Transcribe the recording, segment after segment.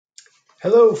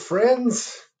Hello,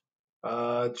 friends.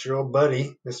 It's your old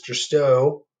buddy, Mr.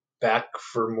 Stowe, back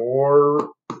for more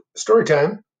story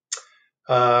time.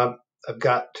 I've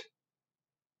got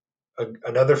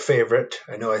another favorite.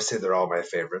 I know I say they're all my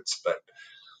favorites, but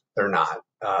they're not.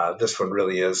 This one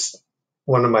really is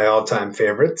one of my all-time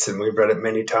favorites, and we've read it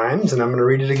many times, and I'm going to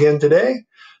read it again today,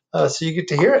 so you get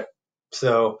to hear it.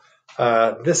 So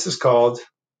this is called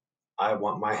 "I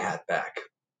Want My Hat Back,"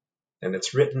 and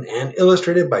it's written and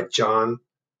illustrated by John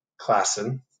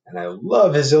Klassen, and I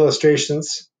love his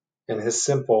illustrations and his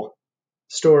simple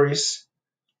stories.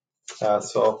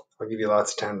 So I'll give you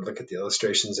lots of time to look at the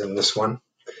illustrations in this one.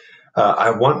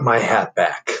 I Want My Hat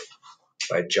Back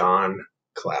by John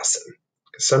Klassen.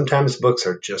 Sometimes books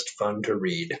are just fun to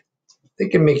read. They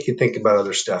can make you think about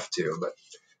other stuff too, but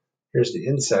here's the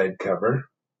inside cover.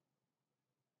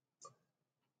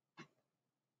 I'm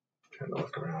trying to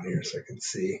look around here so I can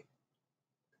see.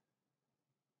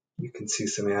 You can see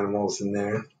some animals in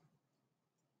there.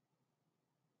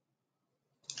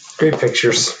 Great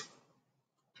pictures.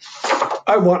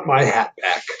 I Want My Hat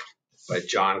Back by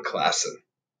John Klassen.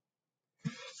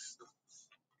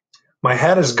 My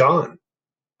hat is gone.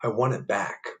 I want it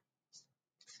back.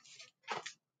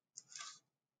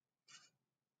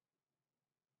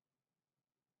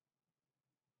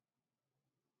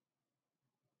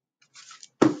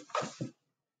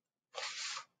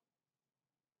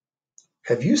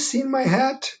 Have you seen my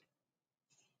hat?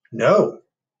 No,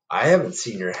 I haven't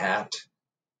seen your hat.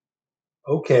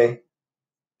 Okay,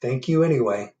 thank you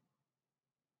anyway.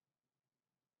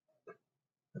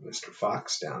 Mr.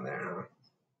 Fox down there, huh?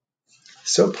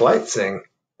 So polite saying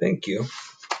thank you.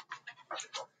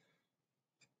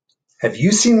 Have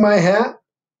you seen my hat?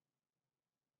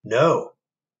 No,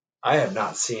 I have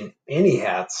not seen any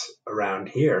hats around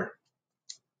here.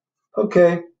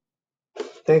 Okay,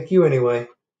 thank you anyway.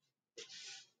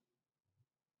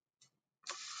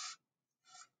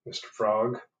 Mr.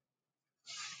 Frog.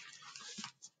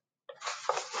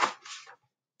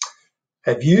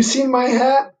 Have you seen my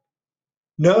hat?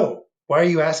 No, why are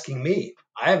you asking me?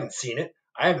 I haven't seen it.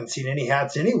 I haven't seen any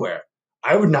hats anywhere.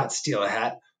 I would not steal a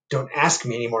hat. Don't ask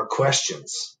me any more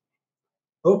questions.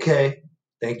 Okay,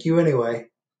 thank you anyway.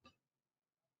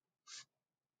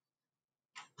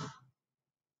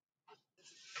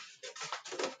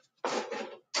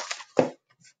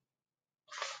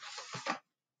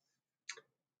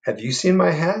 Have you seen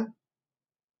my hat?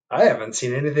 I haven't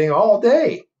seen anything all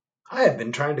day. I have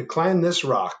been trying to climb this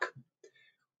rock.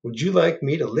 Would you like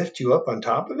me to lift you up on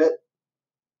top of it?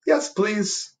 Yes,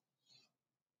 please.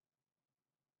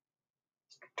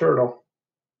 Turtle.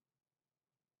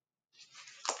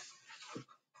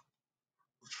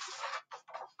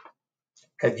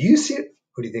 Have you seen...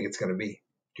 What do you think it's going to be?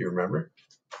 Do you remember?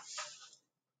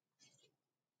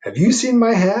 Have you seen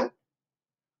my hat?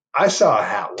 I saw a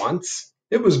hat once.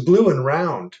 It was blue and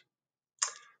round.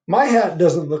 My hat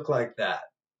doesn't look like that.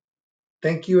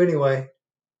 Thank you anyway.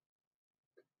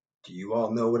 Do you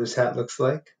all know what his hat looks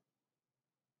like?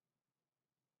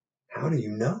 How do you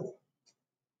know?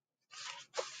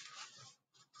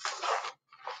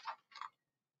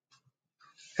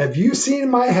 Have you seen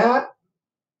my hat?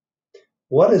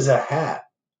 What is a hat?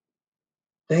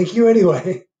 Thank you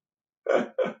anyway.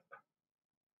 I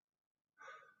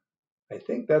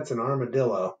think that's an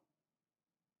armadillo,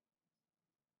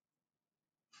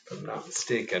 if I'm not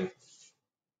mistaken.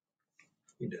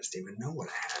 He doesn't even know what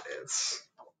a hat is.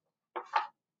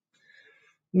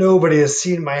 Nobody has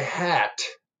seen my hat.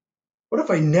 What if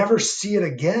I never see it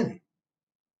again?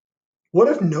 What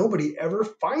if nobody ever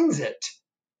finds it?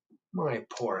 My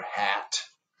poor hat.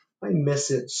 I miss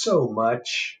it so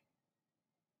much.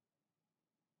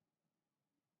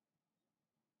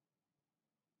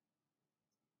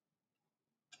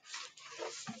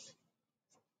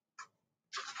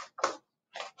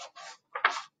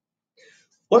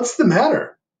 What's the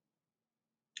matter?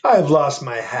 I have lost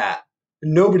my hat,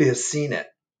 and nobody has seen it.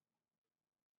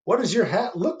 What does your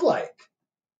hat look like?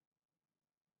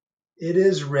 It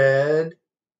is red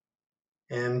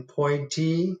and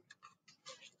pointy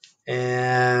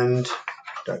and...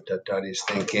 He's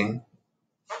thinking.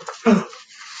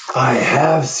 I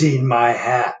have seen my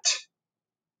hat.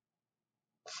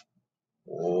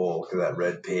 Oh, look at that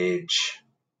red page.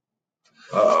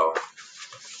 Uh-oh.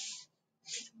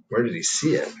 Where did he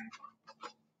see it?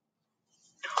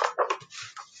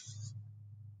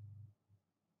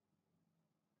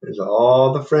 There's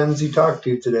all the friends he talked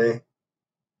to today.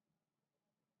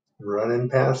 Running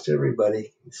past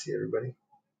everybody. You see everybody?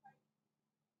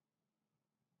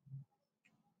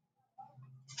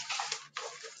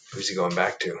 Who's he going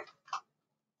back to?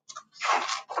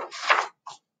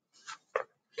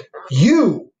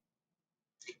 You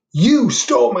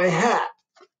stole my hat.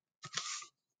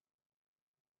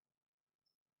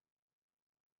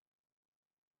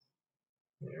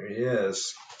 There he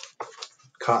is,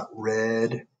 caught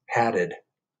red-hatted.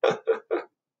 I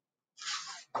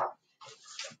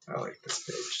like this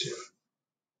page too.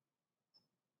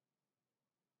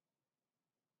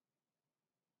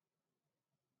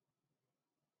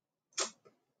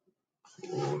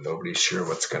 Ooh, nobody's sure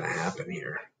what's going to happen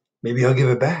here. Maybe he'll give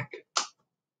it back.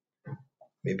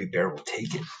 Maybe Bear will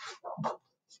take it.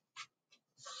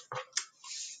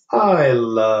 I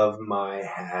love my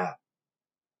hat.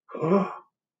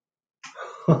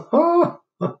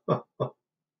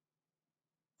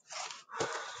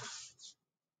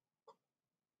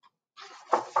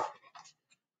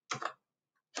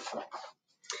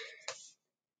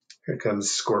 Here comes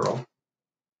Squirrel.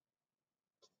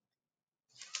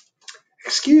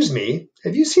 Excuse me,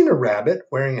 have you seen a rabbit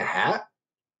wearing a hat?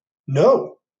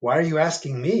 No. Why are you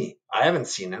asking me? I haven't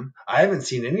seen him. I haven't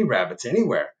seen any rabbits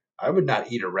anywhere. I would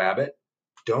not eat a rabbit.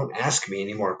 Don't ask me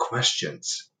any more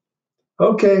questions.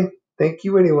 Okay, thank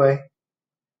you anyway.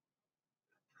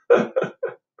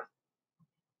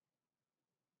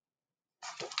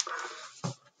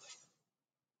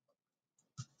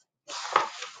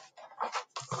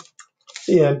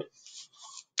 The end.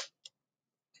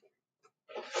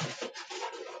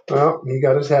 Well, he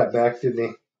got his hat back, didn't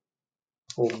he?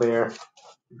 Old bear.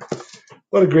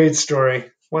 What a great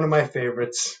story. One of my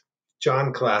favorites.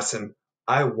 John Klassen.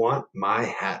 I want my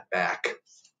hat back.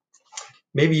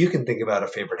 Maybe you can think about a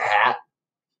favorite hat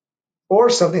or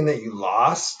something that you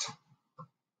lost.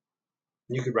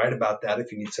 You could write about that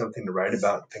if you need something to write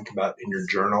about, think about in your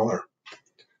journal or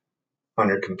on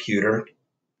your computer.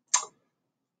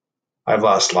 I've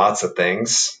lost lots of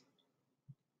things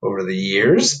over the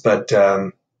years, but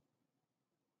I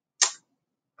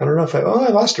don't know if I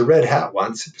lost a red hat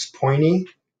once. It was pointy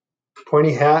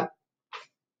hat,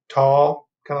 tall,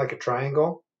 kind of like a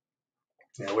triangle.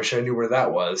 And I wish I knew where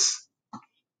that was.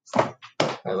 I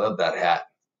love that hat.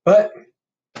 But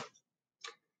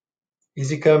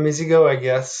easy come, easy go, I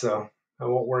guess. So I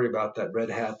won't worry about that red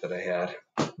hat that I had.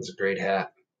 It was a great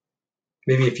hat.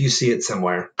 Maybe if you see it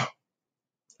somewhere,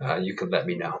 you can let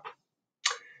me know.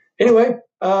 Anyway,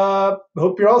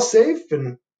 hope you're all safe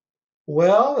and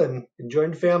well and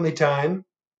enjoying family time.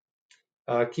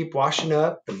 Keep washing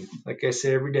up. And like I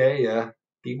say every day,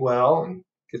 be well and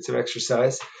get some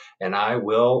exercise. And I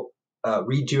will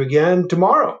read you again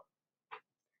tomorrow.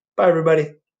 Bye,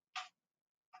 everybody.